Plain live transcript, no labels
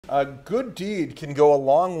A good deed can go a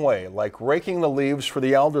long way, like raking the leaves for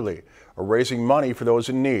the elderly or raising money for those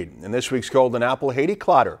in need. And this week's Golden Apple, Haiti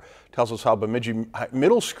Clotter tells us how Bemidji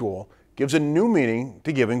Middle School gives a new meaning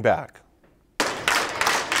to giving back.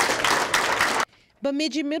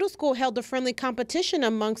 Bemidji Middle School held a friendly competition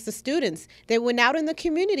amongst the students. They went out in the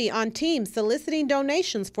community on teams soliciting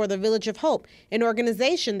donations for the Village of Hope, an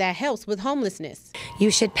organization that helps with homelessness.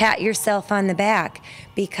 You should pat yourself on the back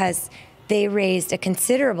because they raised a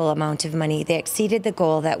considerable amount of money. They exceeded the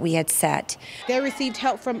goal that we had set. They received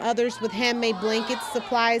help from others with handmade blankets,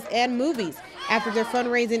 supplies, and movies. After their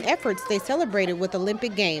fundraising efforts, they celebrated with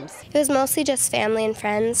Olympic Games. It was mostly just family and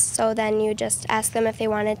friends, so then you just ask them if they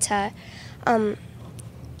wanted to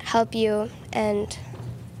help you and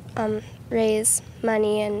raise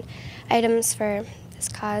money and items for this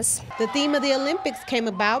cause. The theme of the Olympics came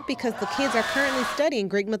about because the kids are currently studying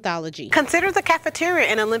Greek mythology. Consider the cafeteria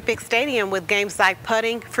an Olympic stadium with games like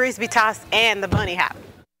putting, frisbee toss, and the bunny hop.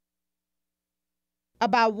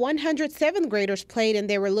 About 100 7th graders played, and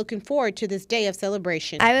they were looking forward to this day of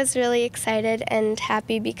celebration. I was really excited and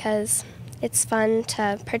happy because it's fun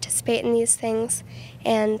to participate in these things,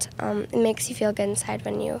 and it makes you feel good inside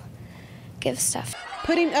when you give stuff.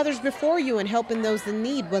 Putting others before you and helping those in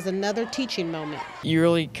need was another teaching moment. You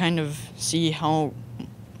really kind of see how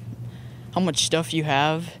much stuff you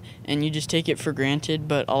have, and you just take it for granted,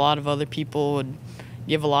 but a lot of other people would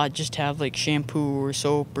give a lot just to have like shampoo or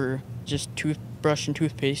soap or just toothbrush and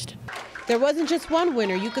toothpaste. There wasn't just one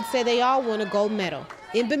winner. You could say they all won a gold medal.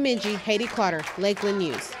 In Bemidji, Haiti Clotter, Lakeland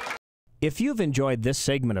News. If you've enjoyed this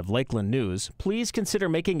segment of Lakeland News, please consider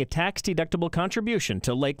making a tax-deductible contribution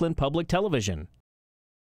to Lakeland Public Television.